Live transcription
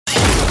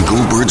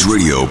Go Birds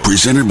Radio,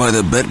 presented by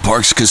the Bet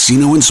Parks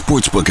Casino and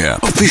Sportsbook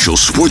app. Official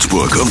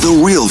sportsbook of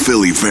the real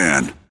Philly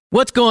fan.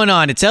 What's going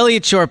on? It's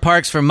Elliott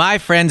Shore-Parks from my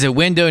friends at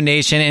Window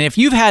Nation, and if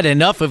you've had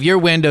enough of your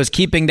windows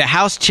keeping the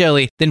house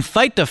chilly, then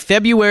fight the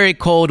February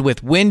cold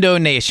with Window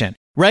Nation.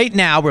 Right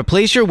now,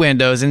 replace your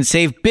windows and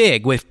save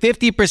big with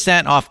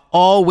 50% off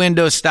all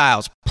window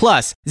styles,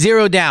 plus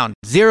 0 down,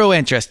 0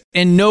 interest,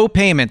 and no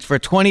payments for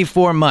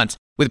 24 months.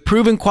 With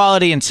proven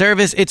quality and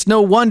service, it's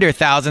no wonder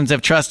thousands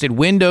have trusted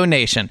Window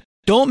Nation.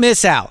 Don't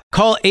miss out.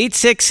 Call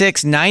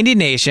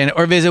 866-90NATION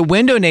or visit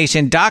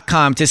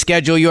windownation.com to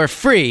schedule your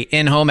free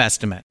in-home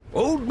estimate.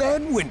 Old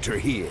Man Winter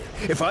here.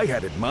 If I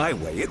had it my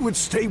way, it would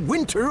stay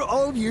winter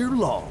all year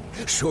long.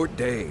 Short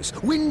days,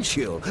 wind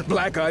chill,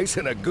 black ice,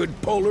 and a good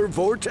polar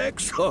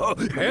vortex. Oh,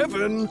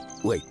 heaven.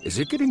 Wait, is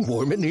it getting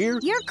warm in here?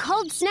 Your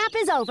cold snap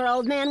is over,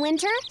 Old Man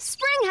Winter.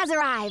 Spring has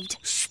arrived.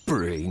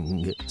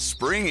 Spring.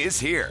 Spring is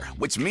here,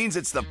 which means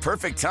it's the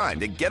perfect time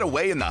to get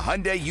away in the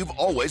Hyundai you've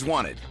always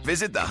wanted.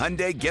 Visit the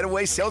Hyundai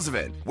Getaway Sales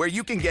Event, where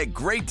you can get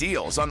great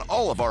deals on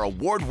all of our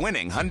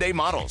award-winning Hyundai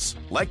models,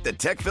 like the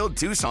tech-filled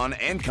Tucson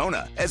and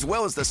Kona, as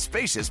well as the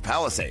spacious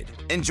Palisade.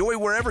 Enjoy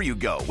wherever you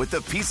go with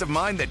the peace of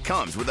mind that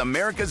comes with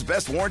America's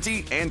best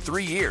warranty and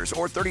 3 years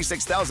or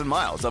 36,000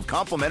 miles of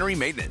complimentary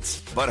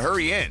maintenance. But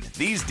hurry in,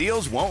 these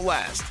deals won't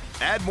last.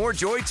 Add more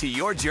joy to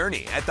your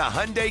journey at the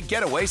Hyundai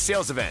Getaway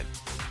Sales Event.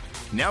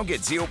 Now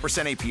get 0%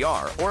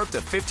 APR or up to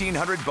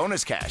 $1,500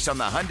 bonus cash on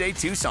the Hyundai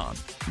Tucson.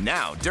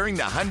 Now, during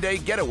the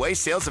Hyundai Getaway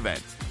Sales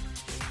Event.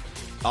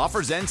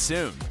 Offers end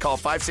soon. Call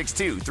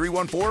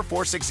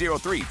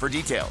 562-314-4603 for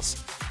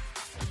details.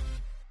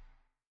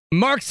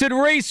 Marks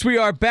and Race, we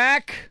are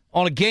back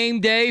on a game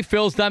day.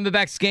 Phil's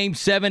Diamondbacks Game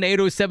 7,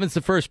 8:07 is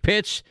the first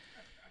pitch.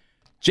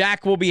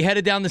 Jack will be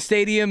headed down the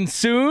stadium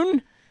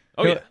soon.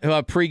 He'll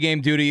have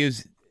pregame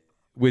duties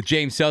with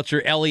James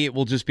Seltzer. Elliott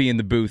will just be in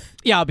the booth.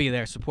 Yeah, I'll be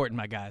there supporting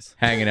my guys.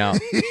 Hanging out.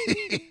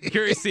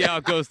 Curious to see how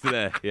it goes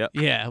today. Yep.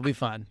 Yeah, it'll be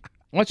fun.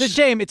 It's a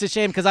shame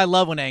because I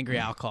love when Angry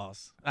Al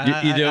calls.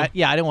 You do? I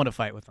didn't want to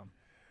fight with him.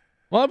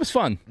 Well, it was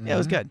fun. Yeah, it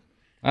was good.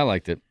 I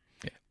liked it.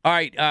 All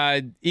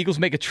right, Eagles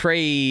make a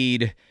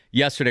trade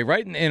yesterday,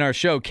 right in our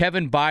show.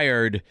 Kevin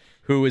Byard,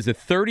 who is a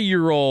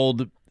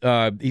 30-year-old,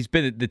 he's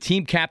been the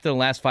team captain the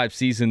last 5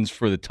 seasons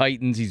for the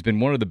Titans. He's been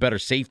one of the better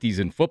safeties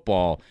in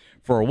football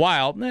for a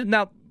while.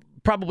 Now,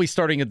 probably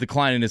starting a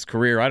decline in his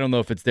career. I don't know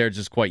if it's there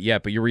just quite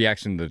yet, but your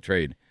reaction to the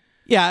trade?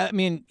 Yeah, I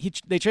mean,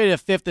 they traded a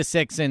 5th, a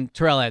 6th, and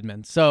Terrell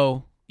Edmonds.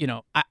 So,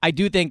 I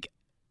do think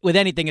with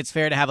anything, it's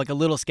fair to have like a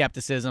little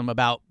skepticism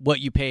about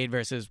what you paid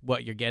versus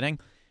what you're getting.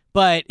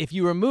 But if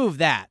you remove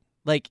that,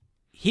 like,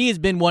 he has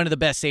been one of the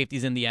best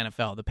safeties in the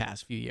NFL the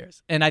past few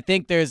years. And I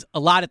think there's a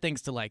lot of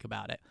things to like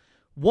about it.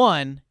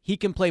 One, he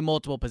can play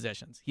multiple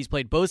positions. He's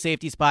played both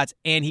safety spots,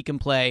 and he can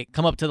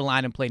come up to the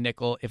line and play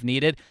nickel if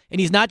needed. And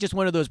he's not just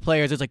one of those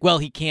players that's like, well,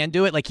 he can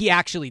do it. Like, he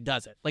actually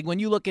does it. Like, when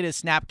you look at his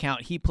snap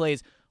count, he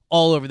plays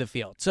all over the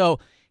field. So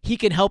he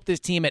can help this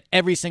team at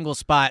every single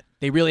spot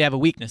they really have a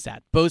weakness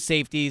at. Both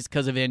safeties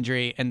because of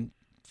injury and,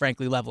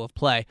 frankly, level of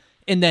play.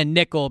 And then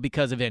nickel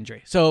because of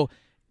injury. So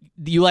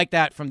you like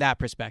that from that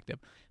perspective.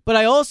 But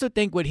I also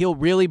think what he'll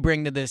really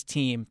bring to this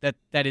team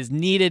that is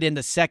needed in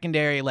the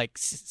secondary, like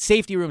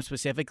safety room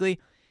specifically,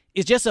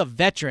 is just a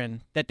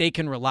veteran that they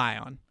can rely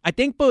on. I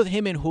think both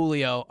him and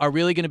Julio are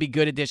really going to be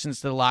good additions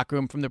to the locker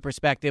room from the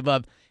perspective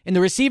of, in the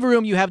receiver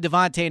room, you have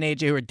Devontae and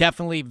AJ who are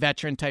definitely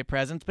veteran-type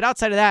presence. But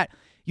outside of that,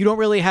 you don't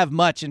really have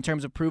much in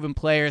terms of proven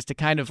players to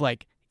kind of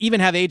like even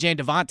have AJ and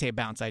Devontae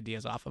bounce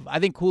ideas off of. I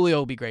think Julio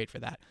will be great for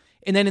that.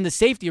 And then in the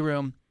safety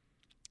room,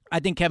 I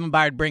think Kevin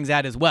Byard brings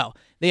that as well.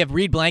 They have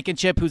Reed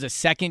Blankenship, who's a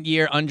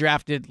second-year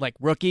undrafted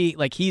rookie.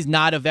 Like, he's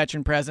not a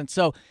veteran presence.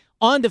 So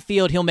on the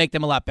field, he'll make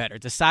them a lot better.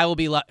 Desai will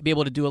be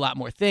able to do a lot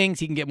more things.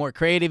 He can get more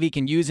creative. He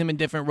can use him in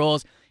different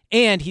roles.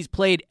 And he's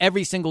played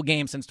every single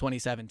game since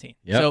 2017.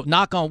 Yep. So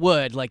knock on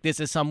wood, like,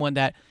 this is someone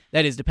that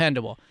is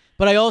dependable.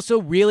 But I also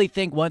really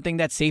think one thing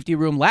that safety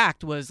room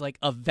lacked was like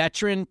a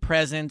veteran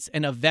presence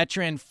and a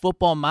veteran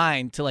football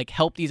mind to like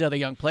help these other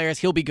young players.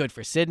 He'll be good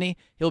for Sydney.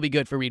 He'll be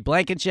good for Reed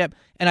Blankenship.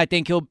 And I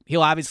think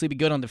he'll obviously be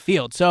good on the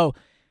field. So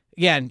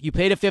again, you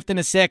paid a 5th and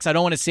a 6th. I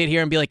don't want to sit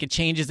here and be like it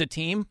changes the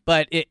team,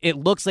 but it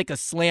looks like a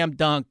slam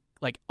dunk,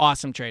 like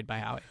awesome trade by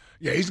Howie.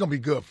 Yeah, he's going to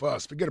be good for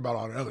us. Forget about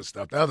all the other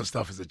stuff. The other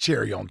stuff is a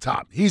cherry on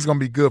top. He's going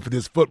to be good for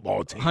this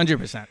football team.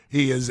 100%.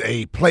 He is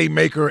a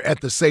playmaker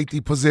at the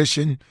safety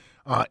position.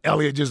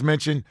 Elliott just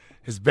mentioned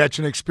his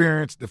veteran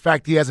experience, the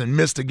fact he hasn't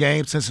missed a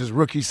game since his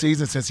rookie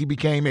season, since he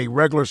became a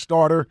regular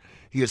starter.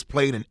 He has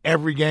played in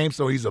every game,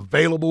 so he's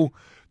available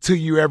to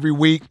you every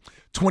week.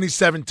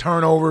 27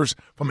 turnovers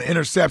from an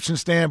interception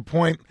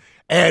standpoint.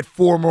 Add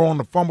 4 more on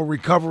the fumble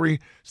recovery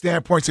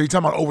standpoint. So you're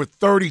talking about over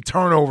 30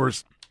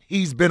 turnovers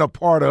he's been a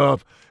part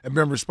of and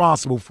been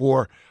responsible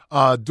for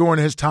during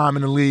his time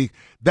in the league.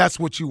 That's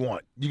what you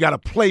want. You got a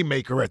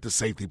playmaker at the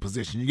safety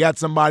position. You got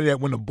somebody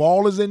that when the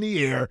ball is in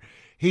the air,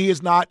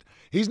 he's not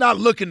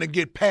looking to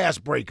get pass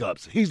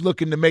breakups. He's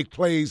looking to make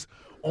plays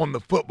on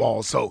the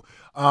football. So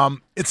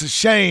it's a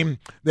shame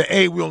that,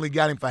 A, we only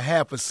got him for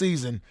half a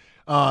season,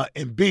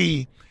 and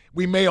B,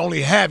 we may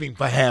only have him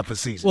for half a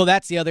season. Well,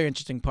 that's the other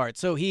interesting part.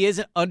 So he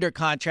is under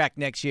contract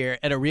next year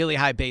at a really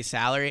high base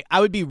salary. I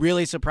would be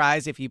really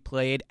surprised if he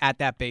played at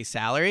that base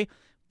salary,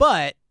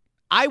 but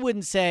I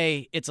wouldn't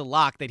say it's a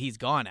lock that he's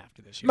gone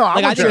after this year. No,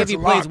 I think if he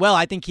plays lock. well,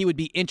 I think he would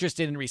be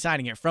interested in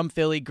re-signing here. From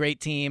Philly, great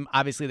team.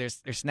 Obviously, there's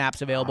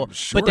snaps available.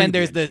 Sure but then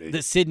there's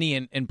the Sydney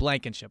and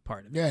Blankenship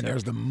part of it. Yeah, so.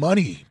 there's the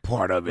money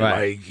part of it.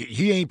 Right. Like,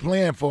 he ain't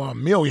playing for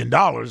 $1 million.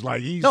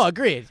 Like, he's No,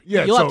 agreed.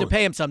 Yeah, You'll have to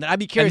pay him something. I'd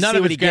be curious to none see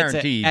of what it's he gets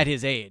guaranteed. at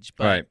his age.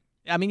 But, Right.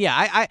 I mean,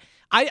 yeah,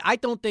 I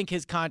don't think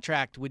his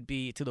contract would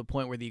be to the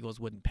point where the Eagles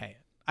wouldn't pay it.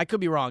 I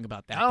could be wrong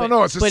about that. I don't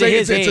know.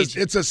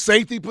 It's a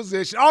safety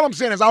position. All I'm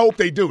saying is I hope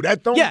they do.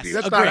 That's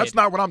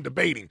not what I'm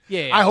debating.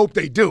 Yeah. I hope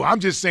they do. I'm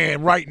just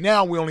saying right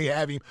now we only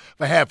have him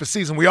for half a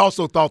season. We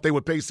also thought they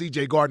would pay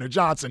C.J.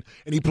 Gardner-Johnson,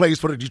 and he plays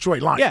for the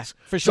Detroit Lions. Yeah,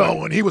 for sure.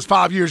 So, and he was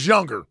 5 years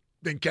younger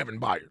than Kevin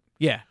Byard.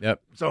 Yeah.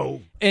 Yep.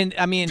 So, and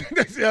I mean,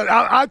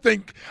 I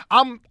think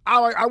I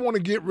want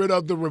to get rid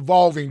of the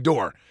revolving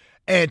door.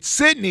 And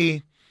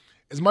Sydney,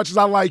 as much as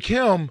I like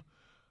him,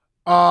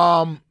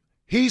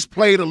 he's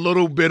played a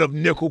little bit of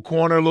nickel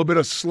corner, a little bit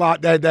of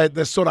slot,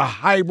 that sort of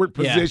hybrid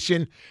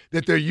position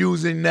that they're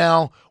using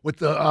now with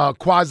the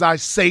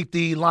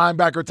quasi-safety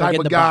linebacker type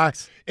of guy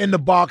in the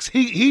box.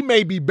 He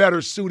may be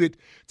better suited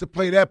to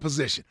play that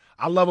position.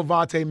 I love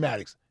Avonte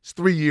Maddox. It's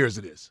 3 years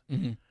of this.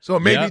 Mm-hmm. So it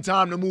may be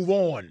time to move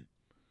on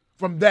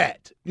from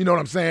that. You know what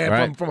I'm saying?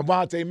 Right. From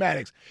Avonte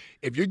Maddox.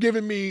 If you're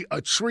giving me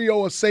a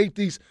trio of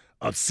safeties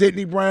of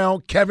Sidney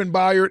Brown, Kevin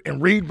Byard,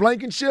 and Reed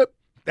Blankenship,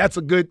 that's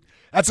a good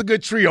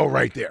trio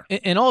right there.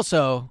 And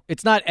also,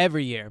 it's not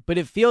every year, but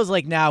it feels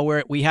like now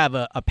we have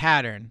a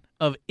pattern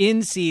of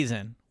in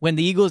season when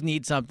the Eagles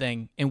need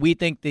something and we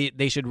think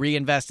they should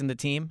reinvest in the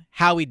team,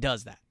 Howie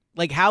does that.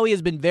 Like Howie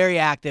has been very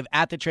active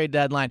at the trade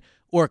deadline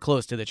or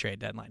close to the trade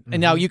deadline. Mm-hmm.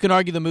 And now you can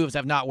argue the moves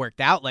have not worked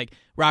out. Like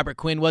Robert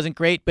Quinn wasn't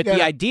great, but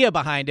the idea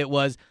behind it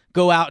was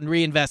go out and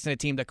reinvest in a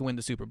team that can win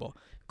the Super Bowl.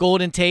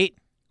 Golden Tate,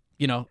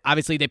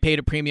 obviously they paid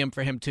a premium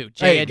for him too.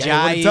 Jay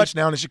Ajayi, a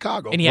touchdown in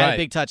Chicago. And he had a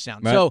big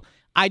touchdown. Right. So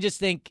I just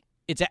think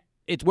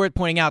it's worth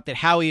pointing out that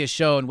Howie has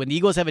shown when the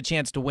Eagles have a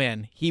chance to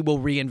win, he will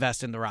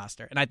reinvest in the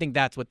roster. And I think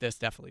that's what this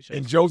definitely shows.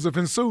 And Joseph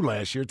and Sue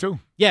last year too.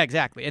 Yeah,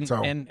 exactly. And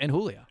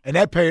Julio. And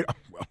that paid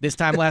this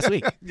time last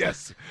week.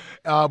 Yes.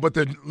 But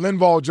the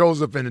Linval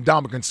Joseph and the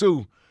Dominican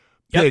Sue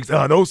picks,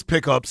 those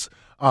pickups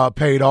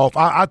paid off.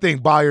 I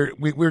think Byard,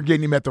 we're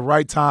getting him at the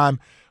right time.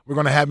 We're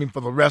going to have him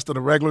for the rest of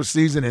the regular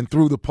season and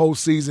through the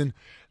postseason.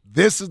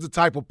 This is the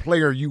type of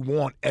player you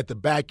want at the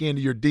back end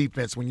of your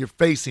defense when you're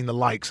facing the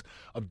likes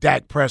of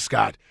Dak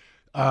Prescott,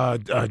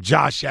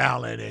 Josh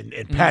Allen,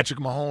 and Patrick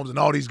Mahomes, and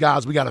all these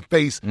guys we got to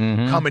face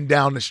coming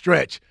down the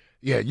stretch.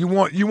 Yeah, you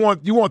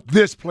want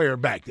this player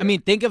back there. I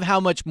mean, think of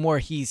how much more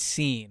he's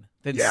seen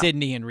than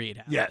Sidney and Reed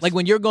have. Yes. Like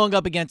when you're going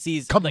up against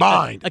these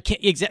combined,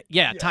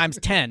 times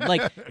 10.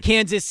 Like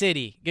Kansas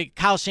City,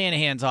 Kyle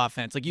Shanahan's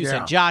offense, like you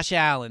said, Josh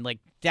Allen, like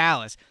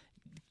Dallas.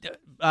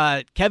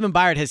 Kevin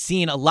Byard has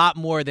seen a lot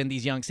more than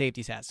these young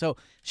safeties have. So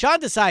Sean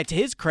Desai, to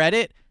his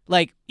credit,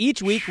 like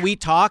each week we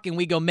talk and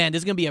we go, man, this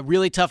is going to be a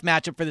really tough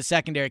matchup for the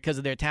secondary because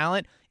of their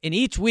talent. And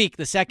each week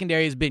the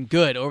secondary has been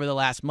good over the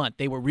last month.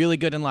 They were really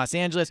good in Los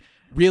Angeles,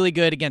 really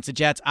good against the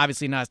Jets.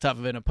 Obviously not as tough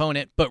of an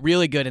opponent, but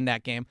really good in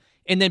that game.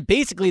 And then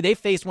basically they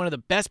faced one of the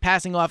best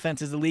passing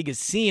offenses the league has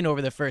seen over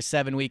the first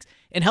 7 weeks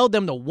and held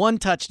them to one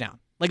touchdown.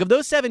 Like of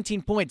those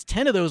 17 points,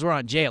 10 of those were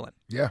on Jalen.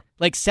 Yeah.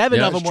 Like 7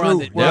 of them were on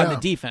the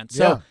defense.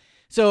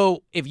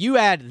 So if you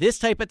add this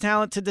type of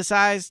talent to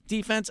Desai's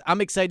defense, I'm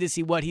excited to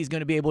see what he's going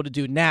to be able to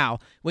do now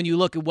when you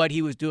look at what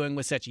he was doing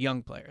with such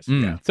young players.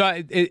 Yeah.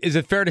 So is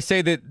it fair to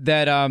say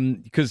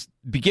that because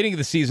beginning of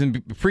the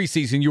season,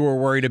 preseason, you were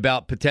worried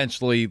about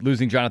potentially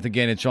losing Jonathan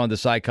Gannon and Sean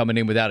Desai coming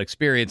in without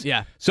experience?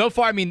 Yeah. So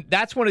far, I mean,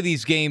 that's one of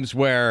these games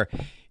where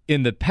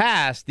in the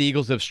past, the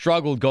Eagles have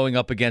struggled going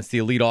up against the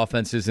elite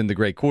offenses and the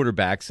great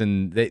quarterbacks,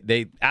 and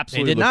they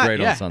absolutely looked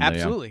great on Sunday.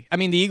 Absolutely. Yeah. I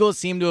mean, the Eagles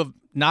seem to have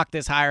knocked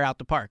this higher out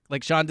the park.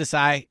 Like Sean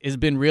Desai has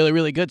been really,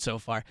 really good so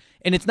far.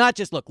 And it's not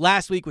just, look,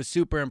 last week was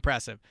super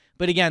impressive.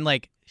 But again,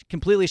 like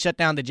completely shut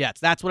down the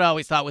Jets. That's what I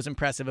always thought was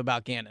impressive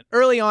about Gannon.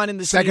 Early on in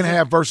the second season,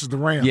 half versus the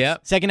Rams. Yeah.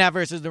 Second half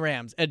versus the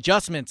Rams.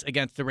 Adjustments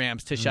against the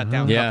Rams to shut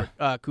down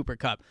Cooper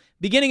Kupp.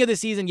 Beginning of the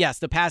season, yes,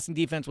 the passing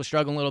defense was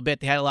struggling a little bit.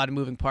 They had a lot of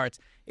moving parts.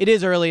 It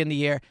is early in the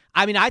year.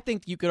 I mean, I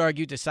think you could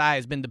argue Desai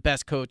has been the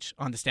best coach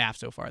on the staff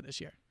so far this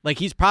year. Like,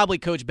 he's probably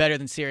coached better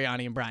than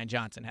Sirianni and Brian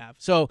Johnson have.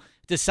 So,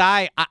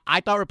 Desai,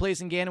 I thought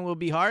replacing Gannon would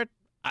be hard.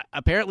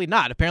 Apparently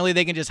not. Apparently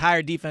they can just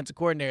hire defensive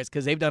coordinators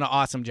because they've done an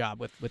awesome job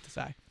with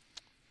Desai.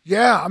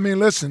 Yeah, I mean,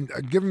 listen,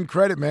 give him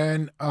credit,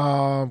 man.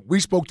 We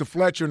spoke to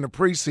Fletcher in the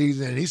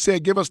preseason, and he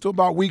said give us till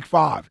about week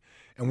 5,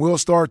 and we'll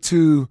start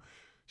to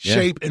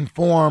shape and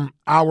form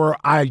our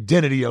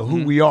identity of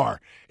who we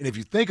are. And if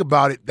you think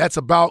about it, that's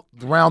about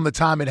around the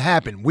time it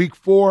happened. Week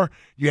 4,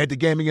 you had the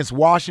game against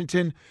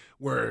Washington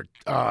where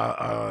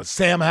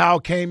Sam Howell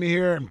came in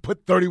here and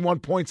put 31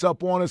 points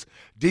up on us.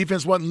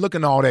 Defense wasn't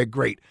looking all that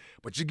great.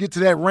 But you get to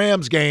that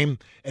Rams game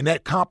and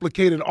that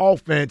complicated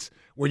offense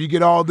where you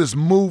get all this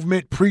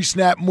movement,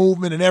 pre-snap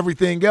movement and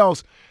everything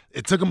else.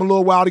 It took them a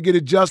little while to get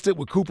adjusted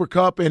with Cooper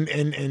Kupp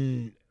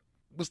and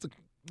what's the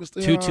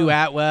Tutu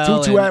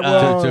Atwell. Tutu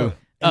Atwell. Tutu.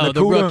 Oh,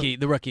 Nakuda.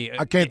 the rookie.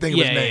 I can't think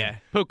of his name. Yeah.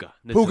 Puka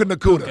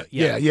Nakuda.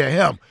 Yeah,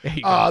 him.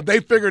 They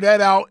figured that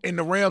out, and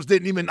the Rams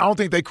didn't even – I don't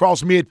think they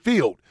crossed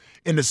midfield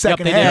in the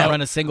second they half didn't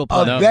run a single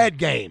play. of that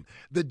game.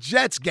 The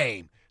Jets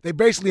game, they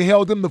basically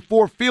held them to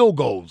 4 field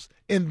goals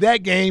in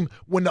that game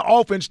when the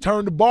offense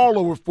turned the ball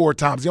over 4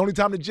 times. The only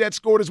time the Jets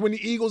scored is when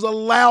the Eagles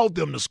allowed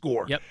them to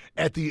score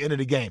at the end of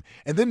the game.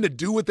 And then to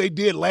do what they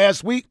did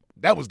last week,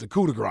 that was the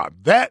coup de grace.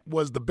 That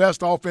was the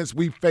best offense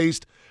we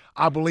faced,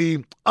 I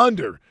believe,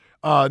 under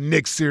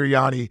Nick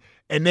Sirianni,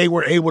 and they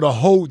were able to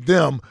hold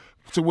them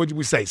to, what did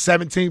we say,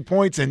 17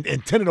 points, and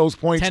 10 of those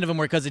points. 10 of them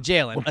were because of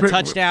Jalen. A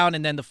touchdown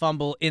and then the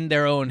fumble in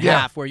their own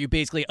half where you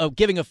basically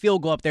giving a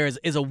field goal up there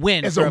is a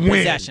win for a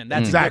possession.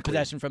 That's a good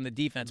possession from the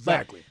defense.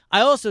 Exactly. But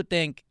I also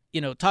think,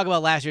 talk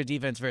about last year's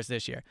defense versus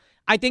this year.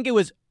 I think it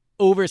was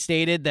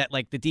overstated that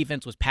the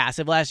defense was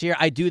passive last year.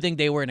 I do think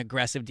they were an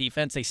aggressive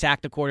defense. They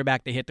sacked the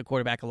quarterback. They hit the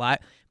quarterback a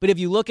lot. But if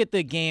you look at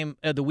the game,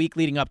 the week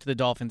leading up to the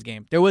Dolphins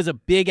game, there was a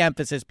big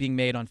emphasis being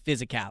made on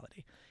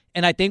physicality.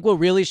 And I think what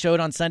really showed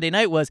on Sunday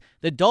night was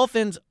the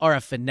Dolphins are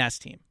a finesse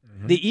team.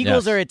 The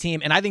Eagles are a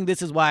team, and I think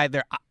this is why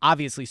they're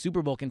obviously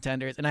Super Bowl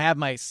contenders, and I have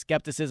my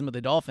skepticism of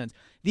the Dolphins.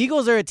 The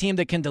Eagles are a team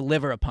that can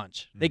deliver a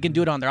punch. They can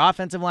do it on their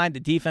offensive line, the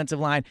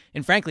defensive line,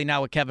 and frankly,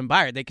 now with Kevin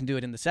Byard, they can do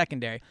it in the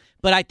secondary.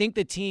 But I think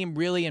the team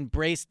really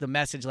embraced the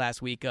message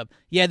last week of,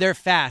 they're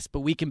fast, but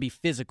we can be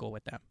physical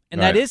with them.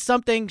 And that is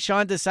something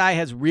Sean Desai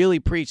has really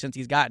preached since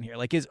he's gotten here.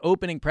 His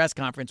opening press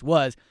conference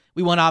was,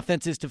 we want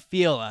offenses to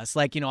feel us.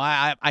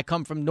 I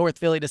come from North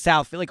Philly to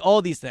South Philly,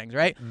 all these things,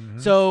 right?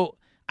 So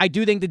I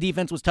do think the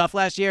defense was tough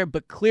last year,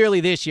 but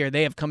clearly this year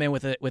they have come in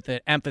with an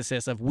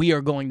emphasis of we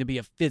are going to be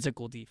a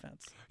physical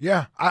defense.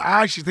 Yeah,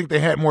 I actually think they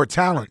had more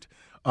talent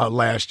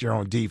last year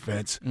on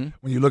defense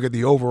when you look at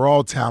the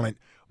overall talent.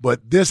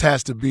 But this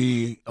has to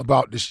be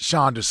about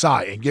Sean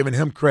Desai and giving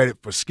him credit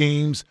for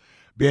schemes,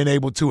 being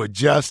able to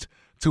adjust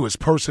to his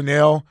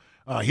personnel.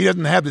 He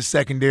doesn't have the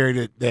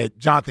secondary that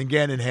Jonathan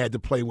Gannon had to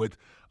play with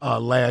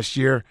last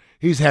year.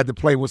 He's had to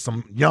play with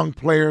some young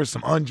players,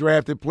 some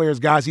undrafted players,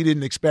 guys he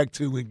didn't expect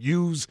to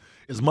use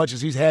as much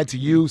as he's had to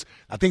use.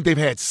 I think they've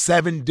had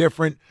 7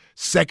 different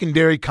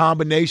secondary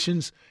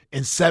combinations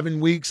in 7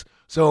 weeks.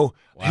 So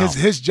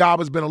his job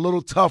has been a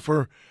little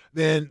tougher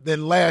than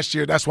last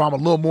year. That's why I'm a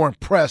little more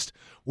impressed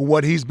with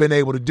what he's been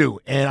able to do.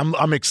 And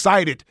I'm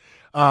excited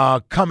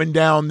coming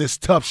down this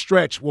tough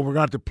stretch where we're going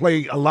to have to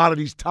play a lot of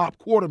these top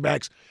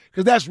quarterbacks,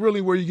 because that's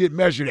really where you get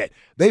measured at.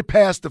 They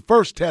passed the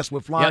first test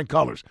with flying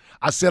colors.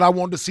 I said I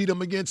wanted to see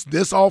them against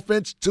this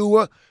offense: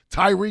 Tua,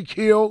 Tyreek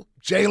Hill,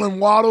 Jalen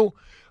Waddle,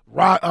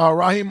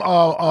 Raheem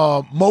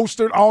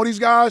Mostert, all these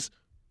guys.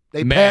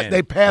 They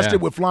passed it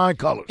with flying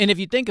colors. And if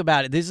you think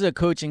about it, this is a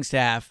coaching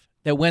staff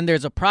that when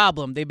there's a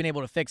problem, they've been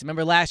able to fix it.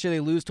 Remember last year they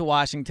lose to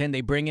Washington.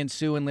 They bring in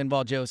Sue and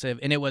Linval Joseph,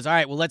 and it was, all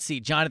right, well, let's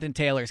see. Jonathan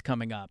Taylor's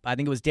coming up. I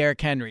think it was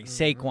Derrick Henry,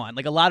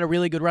 Saquon, a lot of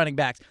really good running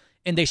backs.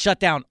 And they shut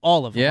down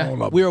all of them.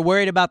 Yeah. We were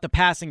worried about the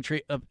passing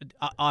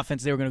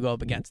offense they were going to go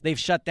up against. They've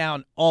shut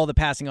down all the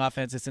passing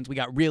offenses since we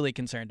got really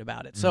concerned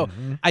about it. So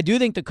I do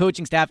think the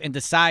coaching staff, and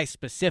Desai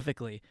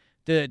specifically,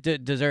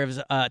 deserves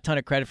a ton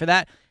of credit for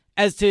that.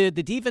 As to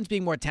the defense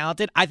being more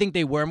talented, I think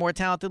they were more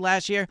talented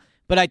last year.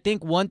 But I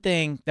think one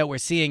thing that we're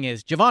seeing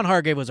is Javon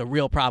Hargrave was a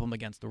real problem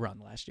against the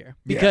run last year.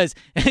 Because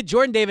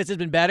Jordan Davis has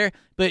been better,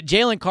 but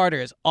Jalen Carter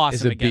is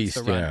awesome against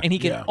the run. And he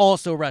can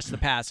also rush the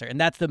passer.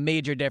 And that's the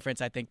major difference,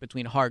 I think,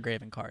 between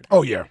Hargrave and Carter.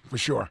 Oh, yeah, for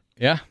sure.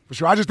 Yeah? For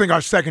sure. I just think our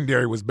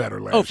secondary was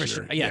better last year. Oh, for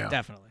sure. Yeah,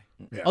 definitely.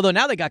 Yeah. Although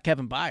now they got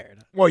Kevin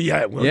Byard. Well,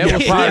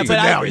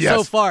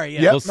 So far,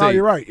 Yep. We'll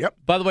you're right. Yep.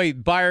 By the way,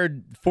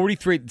 Byard,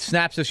 43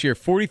 snaps this year,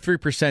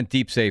 43%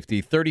 deep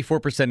safety,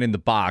 34% in the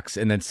box,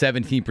 and then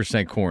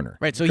 17% corner.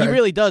 Right, so he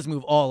really does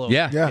move all over.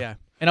 Yeah.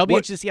 And I'll be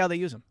interested to see how they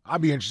use him. I'll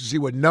be interested to see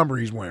what number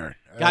he's wearing.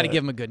 Got to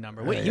give him a good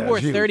number. He wore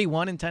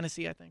 31 in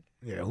Tennessee, I think.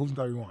 Yeah, who's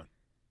 31?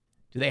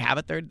 Do they have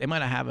a third? They might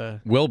not have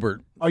a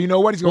Wilbert. Oh, you know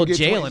what? He's going to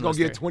get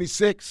 26.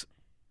 26.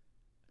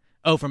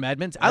 Oh, from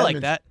Edmonds? I like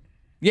that.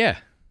 Yeah.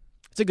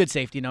 It's a good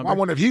safety number. I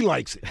wonder if he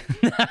likes it.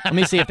 Let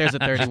me see if there's a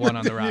 31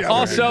 on the roster.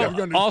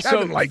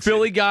 Also,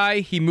 Philly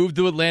guy, he moved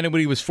to Atlanta when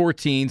he was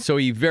 14, so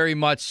he very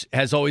much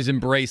has always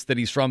embraced that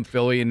he's from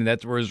Philly and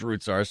that's where his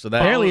roots are. So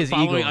that apparently his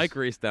following Eagles. Ike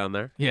Reese down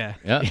there. Yeah.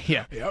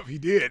 Yep, he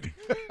did.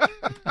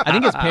 I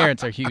think his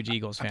parents are huge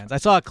Eagles fans. I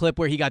saw a clip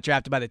where he got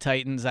drafted by the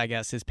Titans. I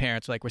guess his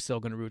parents were like, we're still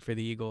going to root for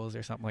the Eagles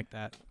or something like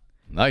that.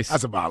 Nice.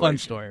 That's a violation. Fun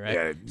story, right?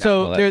 Yeah,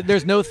 so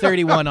there's no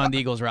 31 on the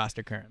Eagles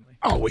roster currently.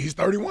 Oh, well, he's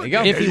 31.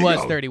 If he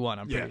was 31,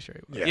 I'm pretty sure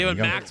he was. Even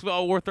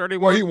Maxwell wore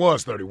 31. Well, he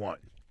was 31.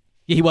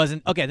 He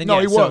wasn't. Okay, then No,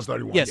 yeah, he so, was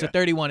 31. Yeah, so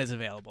 31 is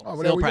available. Oh, well,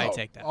 So there he'll we probably go.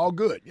 take that. All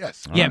good.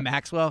 Yes. Yeah,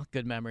 Maxwell,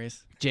 good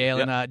memories.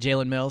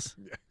 Jalen Mills.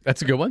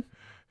 That's a good one.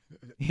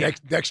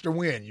 Dexter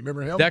Wynn. You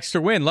remember him?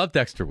 Dexter Wynn. Love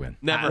Dexter Wynn.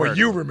 Never Well, heard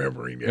you of him.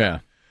 remember him? Yeah.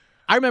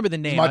 I remember the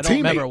name. My I don't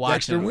remember teammate, watching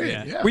Dexter him.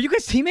 Wynn. Yeah. Were you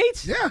guys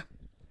teammates? Yeah.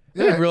 I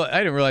didn't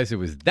realize it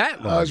was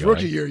that long His ago.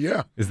 rookie year,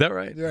 yeah. Is that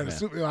right? Yeah,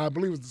 I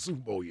believe it was the Super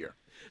Bowl year.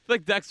 I feel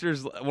like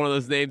Dexter's one of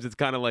those names. It's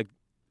kind of like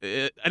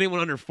anyone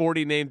under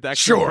 40 named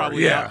Dexter. Sure,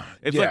 probably yeah. not.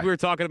 It's like we were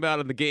talking about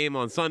in the game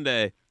on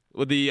Sunday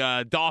with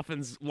the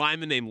Dolphins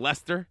lineman named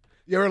Lester.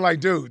 You were like,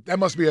 dude, that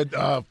must be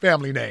a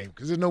family name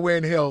because there's no way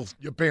in hell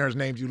your parents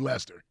named you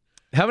Lester,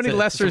 How many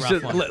Lesters?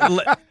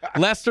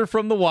 Lester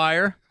from The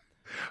Wire.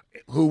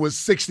 who was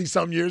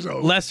 60-something years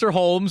old. Lester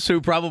Holmes,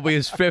 who probably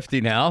is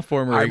 50 now,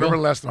 former I Eagle. remember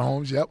Lester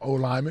Holmes, yep,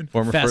 old lineman.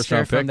 Former Fester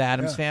first-round from pick. the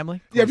Addams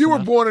family. Yeah, if you were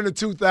Close born in the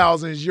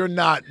 2000s, you're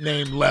not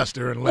named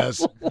Lester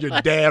unless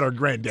your dad or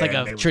granddad. It's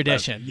like a named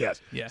tradition. Lester.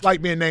 Yes. Yeah. It's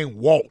like being named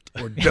Walt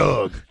or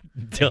Doug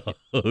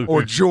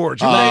or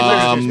George.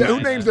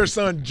 Who names their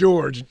son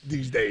George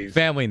these days?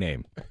 Family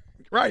name.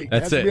 Right.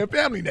 That's has it. to be a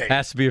family name.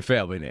 Has to be a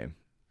family name.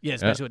 Yeah,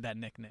 especially with that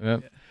nickname. Yep.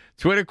 Yeah.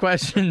 Twitter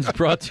questions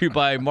brought to you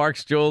by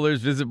Mark's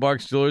Jewelers. Visit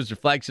Mark's Jewelers, their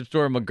flagship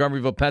store in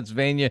Montgomeryville,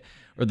 Pennsylvania,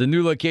 or the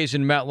new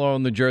location in Mount Laurel,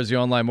 New Jersey,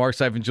 online,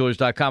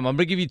 marks-jewelers.com. I'm going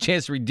to give you a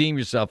chance to redeem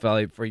yourself,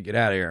 Elliot, before you get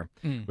out of here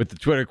with the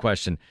Twitter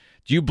question.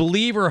 Do you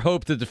believe or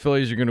hope that the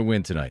Phillies are going to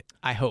win tonight?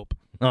 I hope.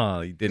 Oh,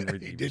 he didn't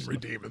redeem He didn't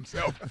redeem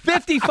himself.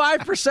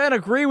 55%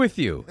 agree with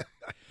you.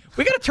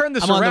 We got to turn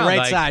this I'm around. on the right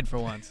Ike. side for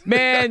once.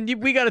 Man,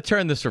 we got to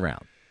turn this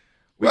around.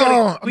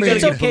 Well, I mean,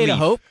 It's okay to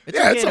hope. It's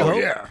yeah, okay it's to okay.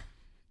 hope. Yeah,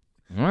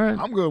 All right.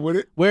 I'm good with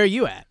it. Where are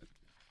you at?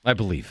 I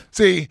believe.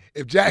 See,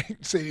 if Jack,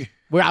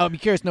 Where I would be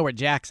curious to know where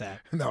Jack's at.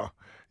 no,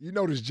 you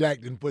notice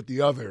Jack didn't put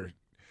the other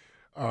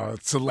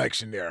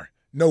selection there.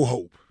 No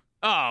hope.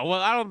 Oh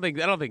well, I don't think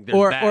there's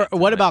Or that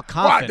what tonight. about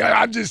Well, confident?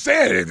 I'm just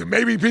saying,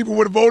 maybe people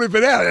would have voted for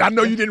that. I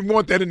know you didn't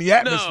want that in the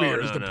atmosphere.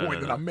 No, is the no, point no,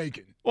 that no. I'm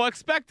making. Well,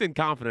 expect and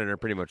confident are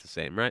pretty much the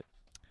same, right?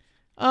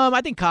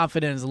 I think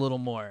confident is a little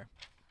more.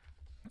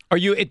 Are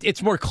you?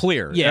 It's more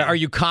clear. Yeah. Are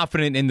you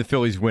confident in the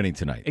Phillies winning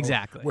tonight?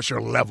 Exactly. What's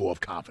your level of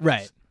confidence?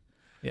 Right.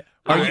 Yeah.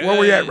 Where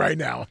we at right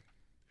now?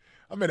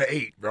 I'm at an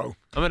 8, bro.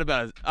 I'm at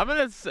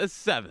a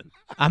 7.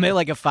 I'm at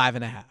like a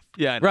 5.5.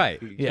 Yeah, I know.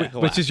 Right. We Yeah.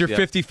 Which is your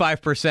collapsed,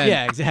 55%.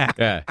 Yeah,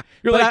 exactly. Yeah.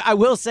 You're But like, I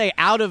will say,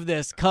 out of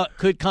this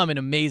could come an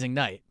amazing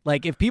night.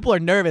 Like, if people are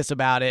nervous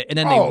about it and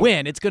then they Oh.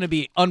 win, it's going to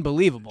be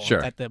unbelievable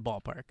Sure. at the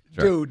ballpark.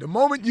 Sure. Dude, the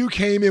moment you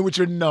came in with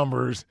your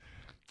numbers,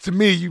 to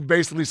me, you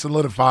basically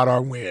solidified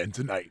our win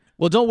tonight.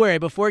 Well, don't worry.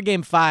 Before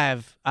Game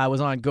 5, I was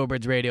on Go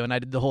Birds Radio, and I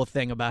did the whole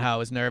thing about how I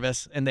was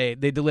nervous, and they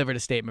delivered a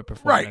statement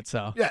performance. Right.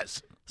 So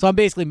Yes. I'm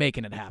basically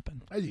making it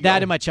happen. There you That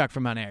go. and my Chuck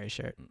from Mount Airy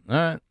shirt. all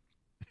right.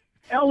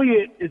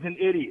 Elliot is an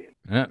idiot.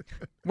 Yeah.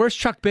 Where's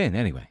Chuck been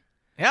anyway?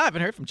 Yeah, I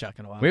haven't heard from Chuck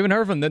in a while. We haven't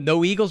heard from him.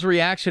 No Eagles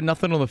reaction,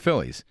 nothing on the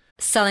Phillies.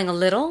 Selling a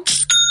little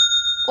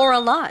or a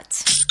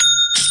lot?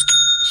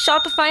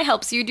 Shopify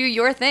helps you do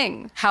your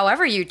thing,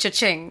 however you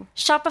cha-ching.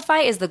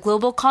 Shopify is the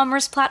global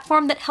commerce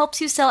platform that helps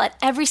you sell at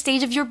every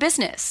stage of your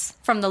business.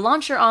 From the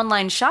launch your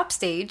online shop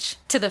stage,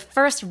 to the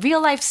first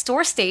real-life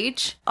store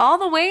stage, all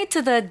the way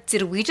to the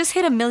did we just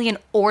hit 1 million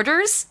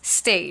orders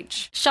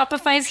stage.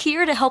 Shopify's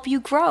here to help you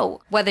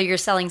grow, whether you're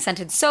selling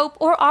scented soap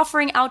or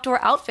offering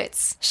outdoor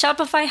outfits.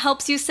 Shopify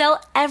helps you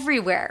sell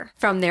everywhere,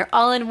 from their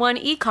all-in-one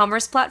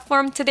e-commerce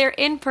platform to their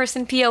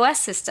in-person POS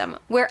system.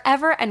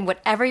 Wherever and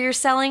whatever you're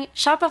selling,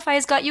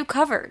 Shopify's got you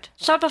covered.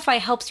 Shopify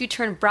helps you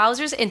turn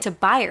browsers into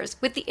buyers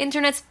with the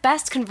internet's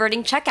best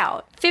converting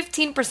checkout.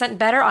 15%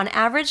 better on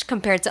average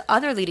compared to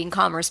other leading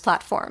commerce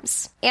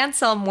platforms. And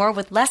sell more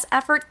with less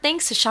effort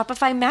thanks to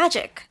Shopify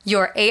Magic,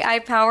 your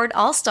AI-powered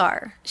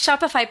all-star.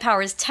 Shopify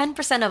powers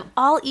 10% of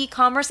all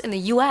e-commerce in the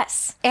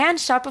U.S. And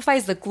Shopify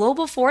is the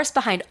global force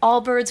behind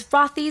Allbirds,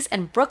 Rothy's,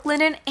 and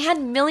Brooklinen,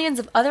 and millions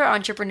of other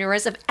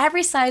entrepreneurs of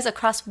every size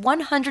across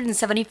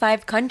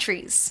 175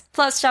 countries.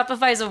 Plus,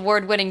 Shopify's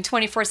award-winning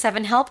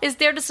 24/7 help is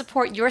there to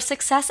support your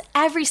success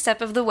every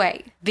step of the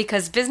way.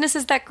 Because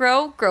businesses that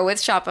grow with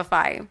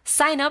Shopify.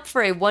 Sign up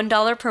for a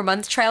 $1 per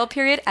month trial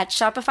period at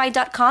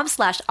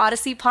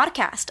shopify.com/Odyssey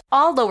Podcast,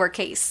 all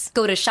lowercase.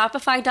 Go to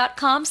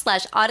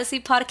shopify.com/Odyssey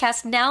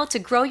Podcast now to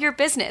grow your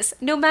business,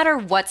 no matter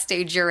what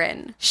stage you're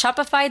in.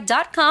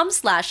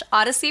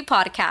 Shopify.com/Odyssey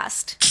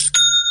Podcast.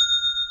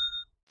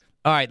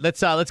 All right,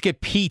 let's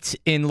get Pete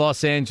in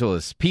Los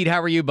Angeles. Pete,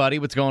 how are you, buddy?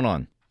 What's going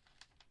on?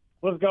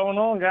 What's going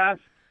on, guys?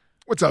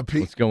 What's up,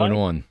 Pete? What's going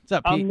on? What's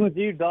up, Pete? I'm with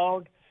you,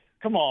 dog.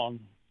 Come on.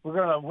 We're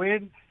going to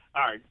win.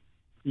 All right.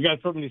 You guys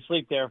put me to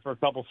sleep there for a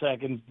couple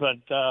seconds, but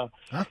all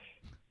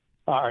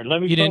right,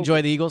 let me You didn't focus.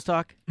 enjoy the Eagles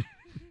talk?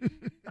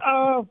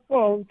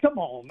 Well, come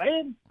on,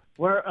 man.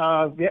 We're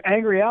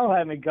Angry Al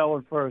had me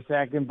going for a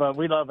second, but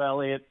we love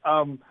Elliot.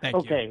 Thank you.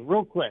 Okay,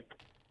 real quick.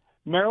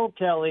 Merrill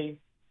Kelly,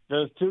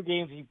 those 2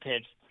 games he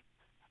pitched,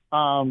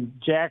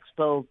 Jack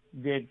spoke,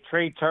 did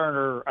Trey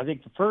Turner, I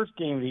think the first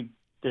game he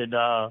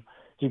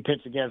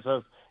pitched against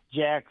us,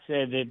 Jack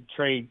said that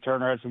Trey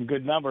Turner had some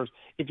good numbers.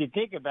 If you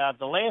think about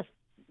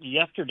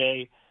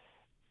yesterday,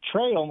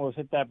 Trey almost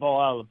hit that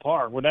ball out of the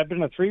park. Would that have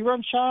been a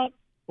 3-run shot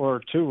or a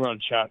 2-run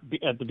shot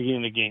at the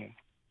beginning of the game?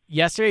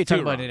 Yesterday, you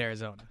talking about in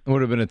Arizona. It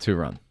would have been a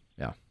 2-run.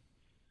 Yeah.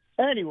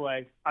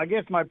 Anyway, I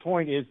guess my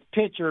point is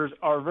pitchers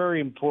are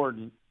very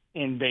important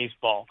in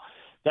baseball.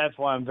 That's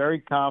why I'm very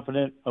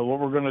confident of what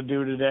we're going to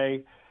do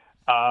today.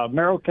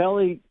 Merrill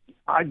Kelly,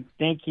 I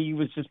think he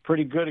was just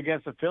pretty good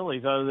against the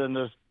Phillies, other than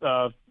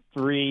the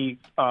 3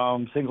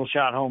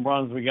 single-shot home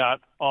runs we got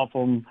off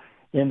him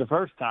in the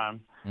first time.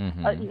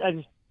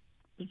 Mm-hmm.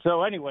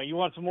 So anyway, you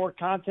want some more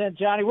content,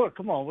 Johnny? What?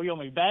 Come on, you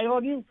want me to bang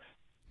on you?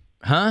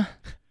 Huh?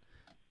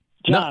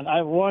 John, I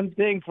have one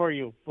thing for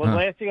you. Well, the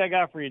last thing I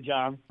got for you,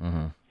 John.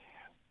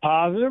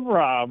 Positive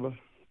Rob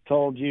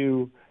told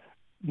you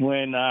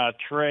when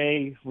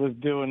Trey was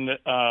doing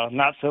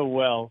not so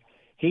well,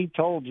 he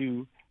told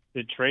you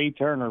that Trey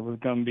Turner was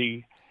going to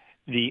be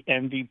the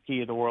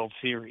MVP of the World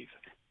Series.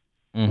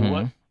 Mm-hmm.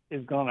 What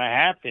is going to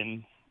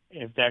happen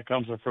if that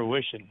comes to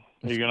fruition?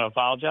 Are you going to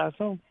apologize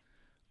to him?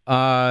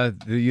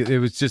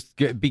 It was just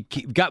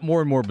got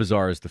more and more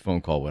bizarre as the phone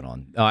call went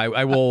on.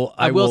 I will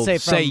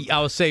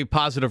say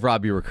positive,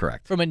 Rob, you were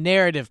correct. From a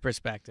narrative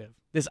perspective,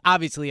 this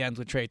obviously ends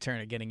with Trey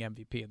Turner getting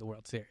MVP of the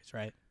World Series,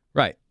 right?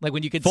 Right. Like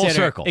when you consider full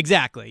circle.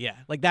 Exactly, yeah.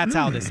 Like that's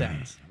how this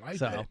ends. Like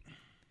so, that.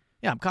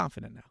 yeah, I'm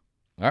confident now.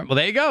 All right. Well,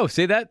 there you go.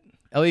 See that?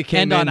 Elliot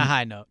came and in on a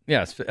high note.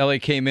 Yes,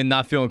 Elliot came in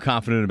not feeling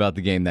confident about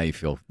the game. Now you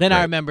feel. Then great.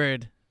 I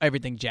remembered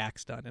everything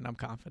Jack's done, and I'm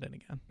confident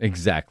again.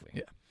 Exactly.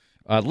 Yeah.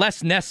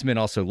 Les Nessman,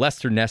 also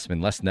Les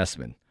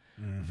Nessman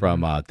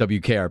from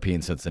WKRP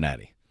in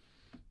Cincinnati,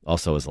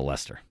 also is a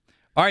Lester.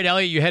 All right,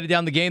 Elliot, you headed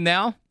down the game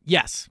now?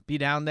 Yes, be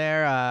down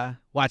there,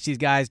 watch these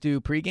guys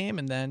do pregame,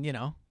 and then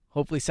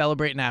hopefully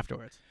celebrating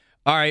afterwards.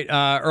 All right,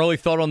 early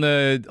thought on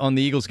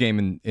the Eagles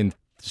game in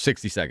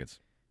 60 seconds.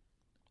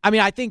 I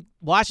mean, I think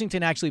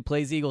Washington actually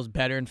plays the Eagles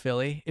better in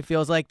Philly, it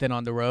feels like, than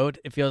on the road.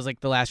 It feels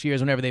like the last few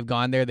years, whenever they've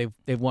gone there,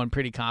 they've won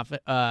pretty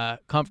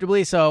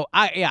comfortably. So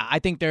I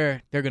think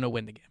they're going to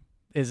win the game.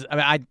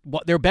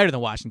 They're better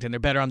than Washington. They're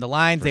better on the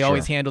lines. They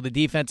always handle the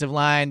defensive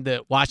line.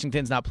 The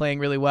Washington's not playing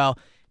really well.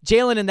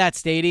 Jalen in that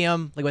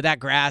stadium, like with that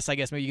grass, I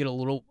guess maybe you get a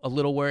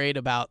little worried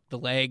about the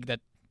leg that.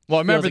 Well,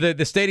 remember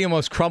the stadium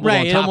almost crumbled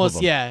on top of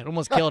them. Yeah, it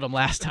almost killed them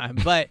last time.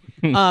 But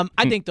I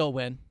think they'll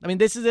win. I mean,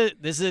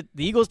 the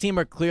Eagles team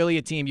are clearly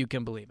a team you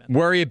can believe in.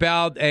 Worry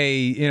about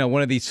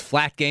one of these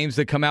flat games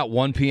that come out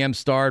 1 p.m.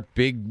 start,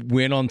 big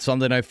win on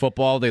Sunday Night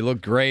Football. They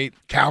look great.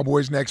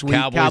 Cowboys next week.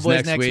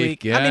 Cowboys next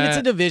week. Yeah. I mean, it's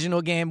a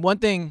divisional game. One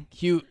thing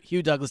Hugh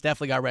Douglas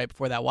definitely got right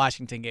before that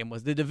Washington game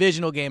was the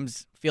divisional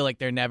games feel like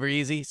they're never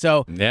easy.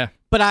 So yeah.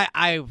 But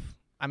I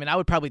mean, I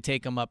would probably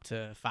take them up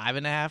to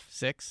 5.5,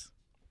 6.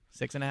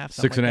 6.5.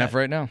 6.5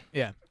 right now.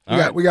 Yeah.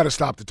 We got to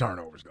stop the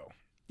turnovers, though.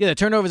 Yeah, the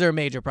turnovers are a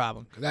major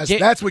problem.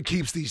 That's what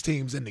keeps these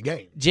teams in the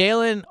game.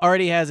 Jalen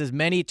already has as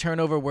many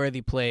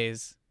turnover-worthy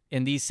plays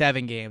in these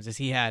 7 games as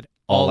he had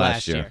all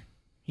last year.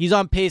 He's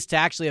on pace to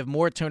actually have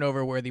more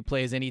turnover-worthy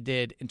plays than he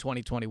did in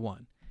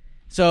 2021.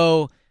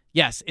 So,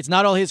 yes, it's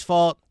not all his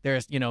fault.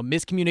 There's,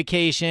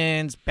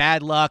 miscommunications,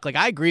 bad luck. Like,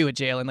 I agree with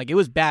Jalen. Like, it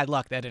was bad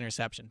luck, that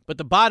interception. But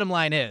the bottom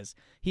line is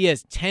he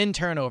has 10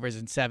 turnovers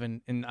in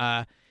 7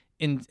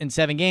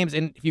 games,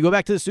 and if you go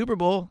back to the Super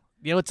Bowl,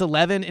 it's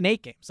 11 in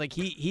 8 games. Like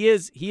he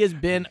has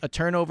been a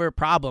turnover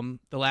problem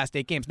the last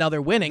 8 games. Now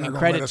they're winning, and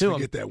credit to him.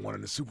 Get that one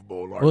in the Super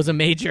Bowl. It was a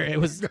major. It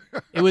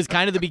was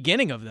kind of the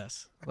beginning of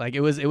this. Like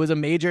it was a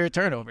major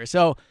turnover.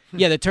 So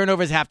yeah, the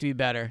turnovers have to be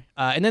better,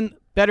 and then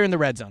better in the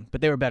red zone.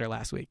 But they were better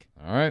last week.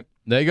 All right,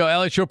 there you go,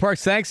 Elliot Shore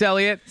Parks. Thanks,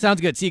 Elliot.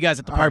 Sounds good. See you guys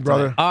at the park,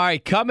 brother. All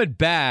right, coming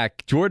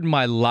back, Jordan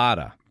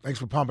Mailata. Thanks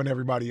for pumping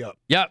everybody up.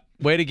 Yep,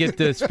 way to get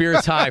the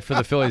spirits high for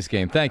the Phillies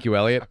game. Thank you,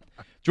 Elliot.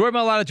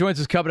 Jordan Mailata joins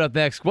us coming up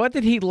next. What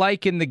did he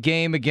like in the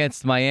game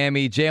against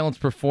Miami, Jalen's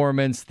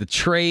performance, the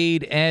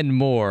trade, and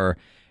more?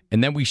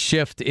 And then we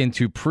shift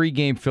into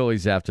pregame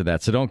Phillies after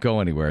that, so don't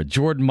go anywhere.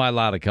 Jordan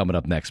Mailata coming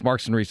up next.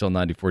 Marks and Reese on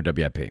 94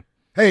 WIP.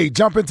 Hey,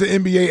 jump into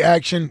NBA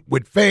action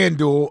with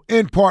FanDuel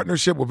in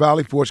partnership with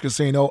Valley Forge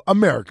Casino,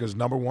 America's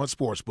 #1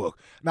 sportsbook.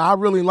 Now, I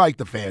really like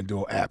the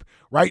FanDuel app.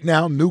 Right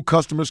now, new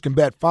customers can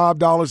bet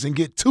 $5 and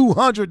get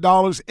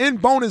 $200 in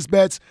bonus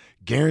bets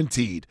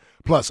guaranteed.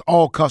 Plus,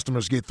 all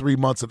customers get 3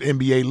 months of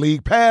NBA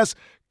League Pass,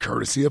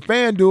 courtesy of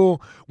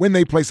FanDuel, when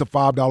they place a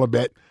 $5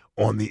 bet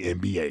on the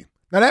NBA.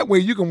 Now, that way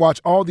you can watch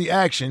all the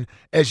action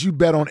as you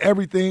bet on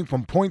everything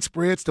from point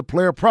spreads to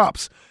player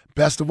props.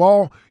 Best of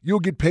all, you'll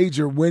get paid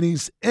your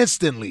winnings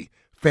instantly.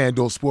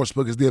 FanDuel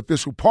Sportsbook is the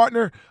official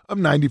partner of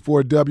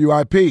 94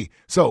 WIP.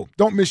 So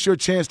don't miss your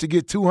chance to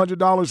get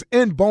 $200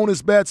 in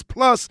bonus bets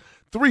plus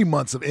 3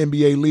 months of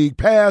NBA League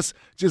Pass.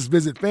 Just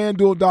visit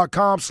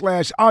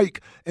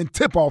FanDuel.com/Ike and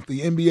tip off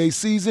the NBA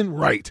season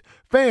right.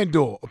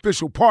 FanDuel,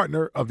 official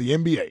partner of the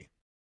NBA.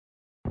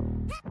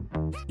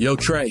 Yo,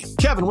 Trey.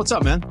 Kevin, what's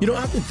up, man? You know,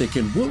 I've been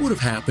thinking, what would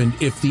have happened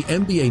if the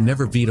NBA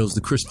never vetoes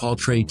the Chris Paul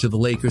trade to the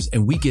Lakers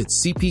and we get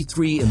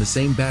CP3 in the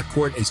same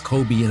backcourt as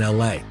Kobe in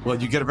LA?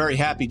 Well, you get a very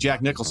happy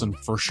Jack Nicholson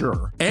for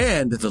sure.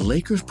 And the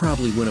Lakers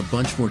probably win a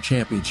bunch more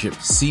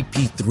championships.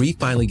 CP3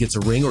 finally gets a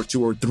ring or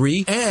 2 or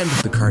 3, and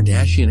the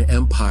Kardashian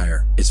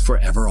empire is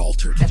forever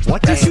altered.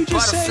 What did you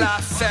just say?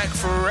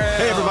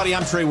 Hey, everybody,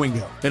 I'm Trey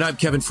Wingo. And I'm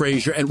Kevin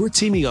Frazier, and we're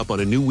teaming up on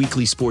a new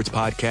weekly sports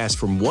podcast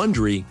from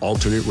Wondery,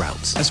 Alternate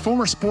Routes. As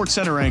former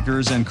SportsCenter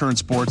anchors and current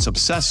sports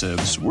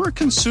obsessives, we're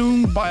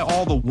consumed by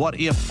all the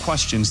what-if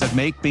questions that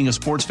make being a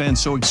sports fan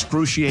so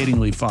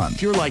excruciatingly fun.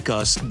 If you're like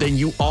us, then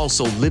you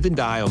also live and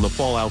die on the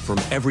fallout from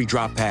every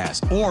drop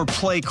pass. Or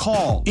play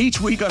call.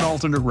 Each week on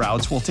Alternate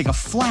Routes, we'll take a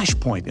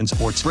flashpoint in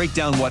sports, break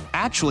down what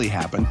actually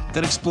happened,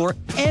 then explore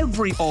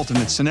every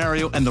alternate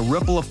scenario and the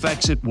ripple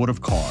effects it would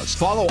have caused.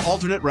 Follow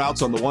Alternate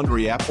Routes on the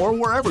Wondery app or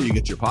wherever you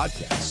get your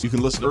podcasts. You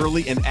can listen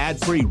early and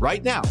ad-free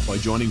right now by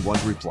joining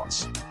Wondery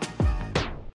Plus.